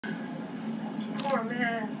Poor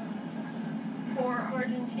man. Poor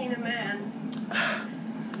Argentina man.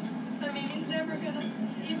 I mean, he's never gonna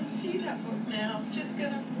even see that book now. It's just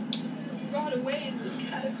gonna rot away in those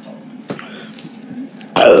catacombs.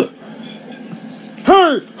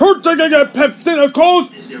 Hey, who taking a Pepsi-Cola?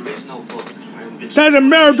 There is no book. There's a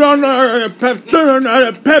marathon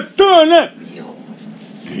Pepsi.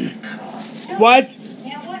 What?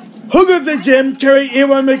 Who does the Jim Carrey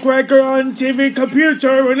Ewan McGregor on TV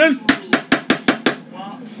computer?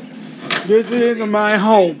 This is my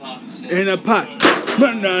home in a pot.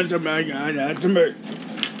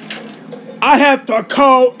 I have to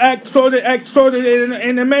call Exodus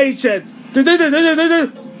Animation.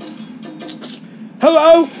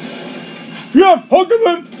 Hello? Yeah,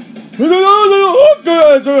 Pokemon.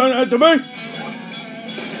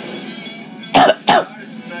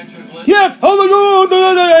 Yes, hold on.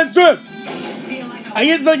 I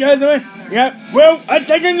get like yeah. Well, I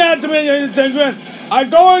take a nap to me. I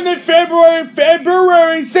go on in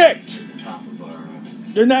February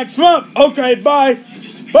 6th. The next month. Okay, bye.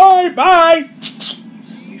 Bye.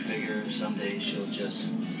 You figure someday she'll just.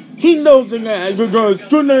 He knows the guys we're going to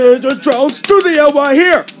the studio right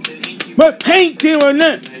here. But paint doing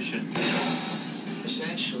that.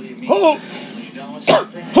 Essentially, oh,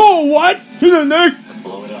 what? You don't know.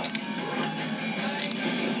 Blow it up.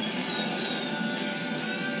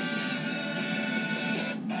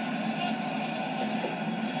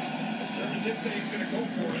 He did say he's going to go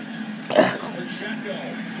for it. Pacheco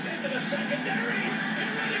into the secondary. And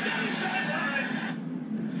running down the sideline.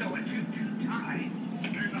 So it's 2-2 tie.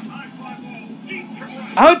 There's a high fly ball deep to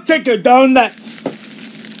right. I'll take a donut.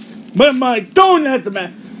 But my donuts,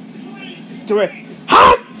 man.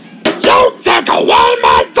 Huh? You take away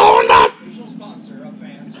my donut? Sponsor of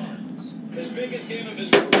Vans Arms. His biggest game of his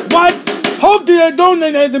career. What? Hold the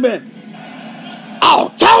donut, man. I'll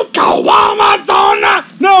take away my donut.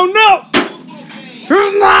 No.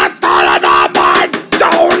 You're not gonna have my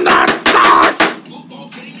donut.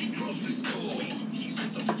 He's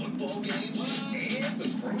at the football game and the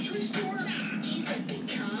grocery store. He's at the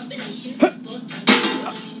combination football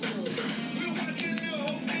grocery store.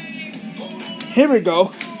 Here we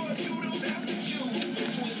go.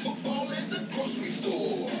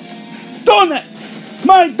 Donuts!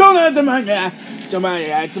 My donuts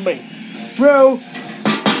to me. Bro.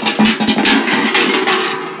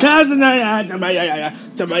 I'll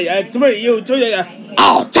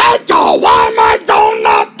take away my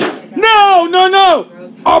donut! No!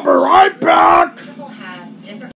 I'll be right back!